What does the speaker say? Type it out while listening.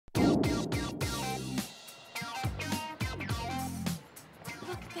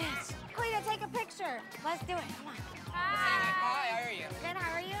here. Let's do it. Come on. Hi, how are you? Good,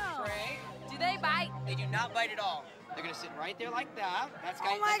 how are you? Great. Do they bite? They do not bite at all. They're gonna sit right there like that. That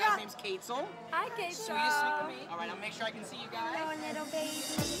guy's name's Katzel. Hi, Kate. Sweetest sweet to me. All right, I'll make sure I can see you guys. Hello, little baby.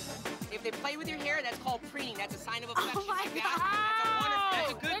 If they play with your hair, that's called preening. That's a sign of affection. Oh my like God.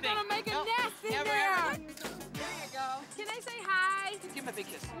 That's a good thing. They're gonna make a nest in never, there. Ever. There you go. Can they say hi? Give him a big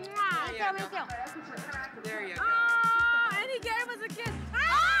kiss. Mwah. There you Me go. too. There you go. Oh, and he gave us a kiss.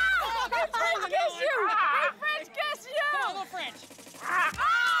 Oh, he French kissed you. He French kissed you. Come on, go French.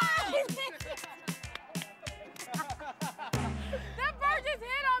 That bird just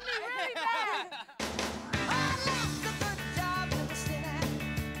hit on me really bad.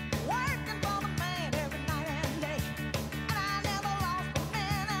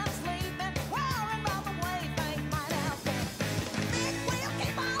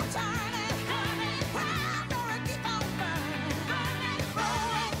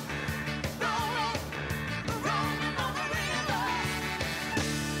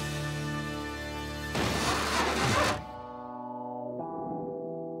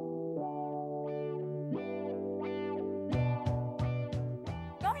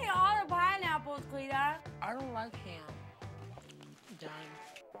 I don't like ham. Done.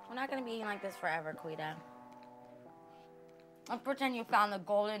 We're not gonna be eating like this forever, Quita. Let's pretend you found the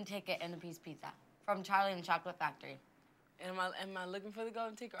golden ticket in the Peace Pizza from Charlie and the Chocolate Factory. Am I looking for the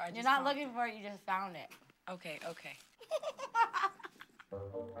golden ticket, or I just You're not found looking for it, you just found it. Okay, okay.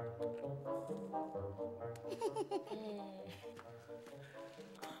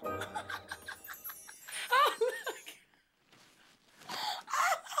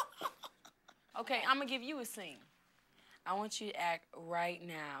 Okay, I'm gonna give you a scene. I want you to act right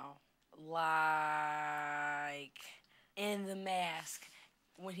now like in The Mask,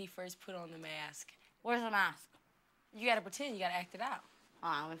 when he first put on the mask. Where's the mask? You gotta pretend, you gotta act it out.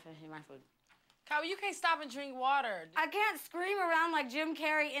 Hold on, let me finish my food. Kaui, you can't stop and drink water. I can't scream around like Jim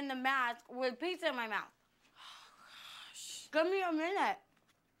Carrey in The Mask with pizza in my mouth. Oh, gosh. Give me a minute.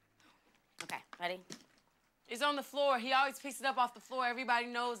 Okay, ready? It's on the floor. He always picks it up off the floor. Everybody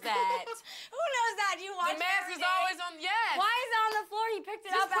knows that. Who knows that? You watch The mask is always on, yes. Why is it on the floor? He picked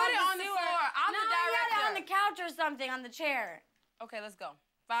it Just up put out it of on the sewer. floor. I'm the No, he had it director. on the couch or something, on the chair. Okay, let's go.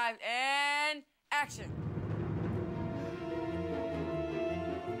 5 and action.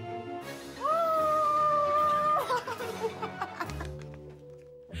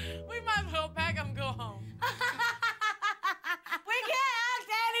 We might as well pack up and go home. We can't act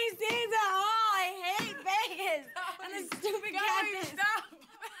any scenes at all. I hate Vegas. And the stupid cactus. Stop.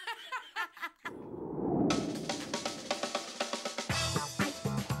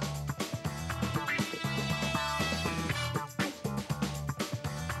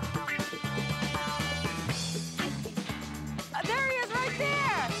 There he is right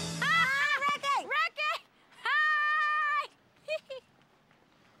there. Hi, Ricky. Ricky. Hi.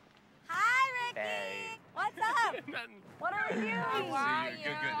 Hi, Ricky. Hey. What's up? Nothing. What are we doing? How are Good, you?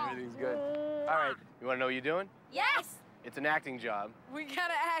 good. Everything's good. All right. You want to know what you're doing? Yes. It's an acting job. We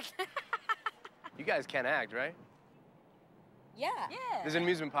gotta act. You guys can act, right? Yeah. There's an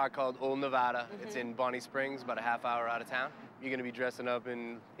amusement park called Old Nevada. It's in Bonnie Springs, about a half hour out of town. You're gonna be dressing up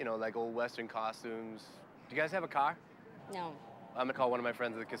in, you know, like old Western costumes. Do you guys have a car? No. I'm gonna call one of my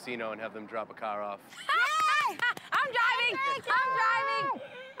friends at the casino and have them drop a car off. Yay! I'm driving.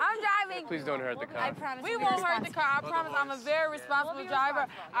 I'm driving. Please don't hurt the car. I promise. We won't hurt the car. I promise I'm a very responsible driver.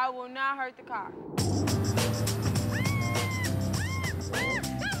 I will not hurt the car.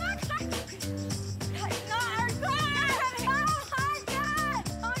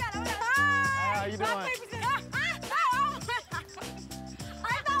 How you doing? I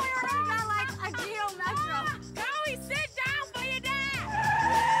thought we were gonna go like a Geo Metro. Kaui, sit down for your dad.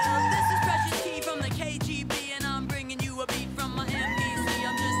 Well, this is Precious Key from the KGB, and I'm bringing you a beat from my MPC.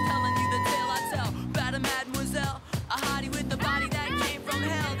 I'm just telling you the tale I tell about a mademoiselle, a hottie with the body that came from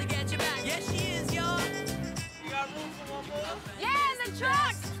hell to get you back. Yes, she is, y'all. You got room for one more? Yeah, in the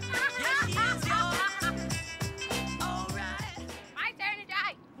truck. Yes, she is, y'all. All right. My turn to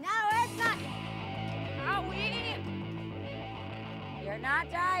drive. No, it's not. Kaui. You're not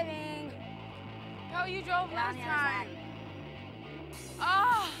driving. Kaui, you drove Get on last the other time.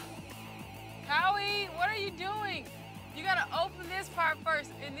 Oh. Kaui, what are you doing? You gotta open this part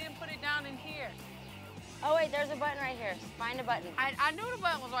first and then put it down in here. Oh wait, there's a button right here. Find a button. I knew the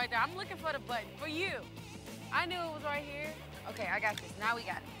button was right there. I'm looking for the button for you. I knew it was right here. Okay, I got this. Now we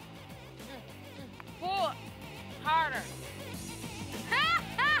got it. Pull harder.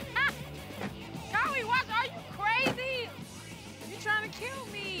 Kaui, watch. Are you crazy? You're trying to kill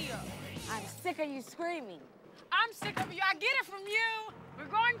me. I'm sick of you screaming. I'm sick of you. I get it from you. We're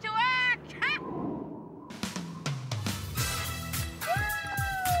going to act.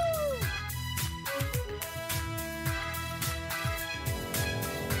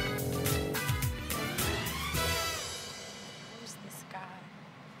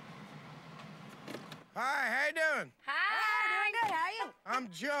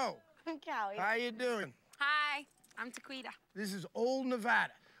 Kaui. How you doing? Hi, I'm Taquita. This is Old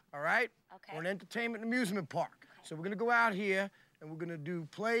Nevada, all right? Okay. We're an entertainment and amusement park. So we're gonna go out here and we're gonna do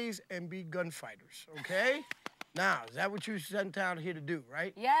plays and be gunfighters, okay? Now, is that what you sent out here to do,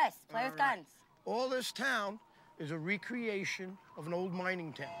 right? Yes, play with All right. guns. All this town is a recreation of an old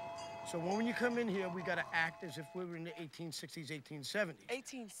mining town. So when you come in here, we gotta act as if we were in the 1860s, 1870s.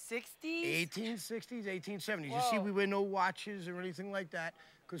 1860s? 1860s, 1870s. You Whoa. see, we wear no watches or anything like that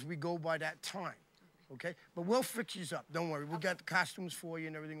because we go by that time, okay? But we'll fix you up, don't worry. We got the costumes for you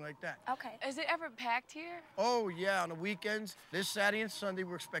and everything like that. Okay. Is it ever packed here? Oh, yeah, on the weekends, this Saturday and Sunday,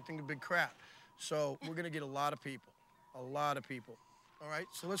 we're expecting a big crowd. So we're gonna get a lot of people, a lot of people. All right,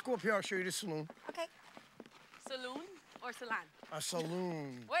 so let's go up here, I'll show you the saloon. Okay. Saloon or salon? A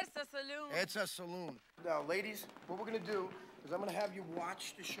saloon. What's the saloon? It's a saloon. Now, ladies, what we're gonna do is I'm gonna have you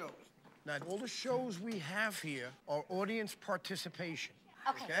watch the shows. Now, all the shows we have here are audience participation.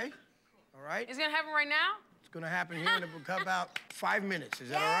 Okay. All right? It's gonna happen right now? It's gonna happen here in about 5 minutes. Is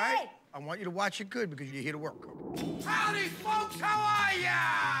that all right? I want you to watch it good because you're here to work. Howdy, folks, how are ya?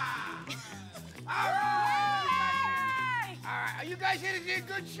 All right. All right, are you guys here to see a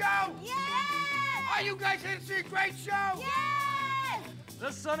good show? Yes! Are you guys here to see a great show? Yes!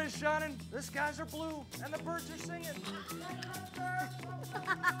 The sun is shining, the skies are blue, and the birds are singing.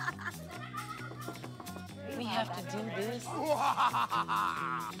 We have to do this. Boo!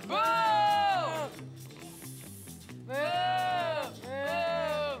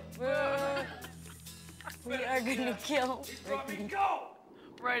 We are gonna kill.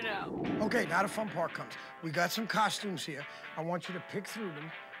 Right now. Okay, now the fun part comes. We got some costumes here. I want you to pick through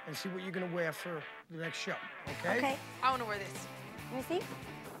them and see what you're gonna wear for the next show, okay? Okay. I wanna wear this. Let me see.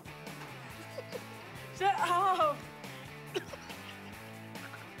 Shut up.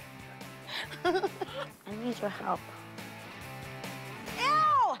 I need your help.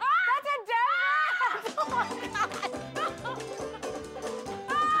 Ew! That's a dead rat! Oh my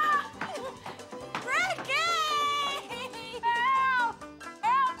God! Ricky! Help!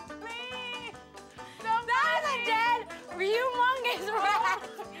 Help me! That is a dead, humongous rat!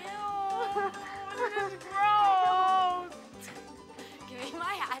 Ew, this is gross. Give me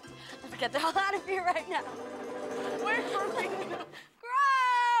my hat. Let's get the hell out of here right now. Wait for me.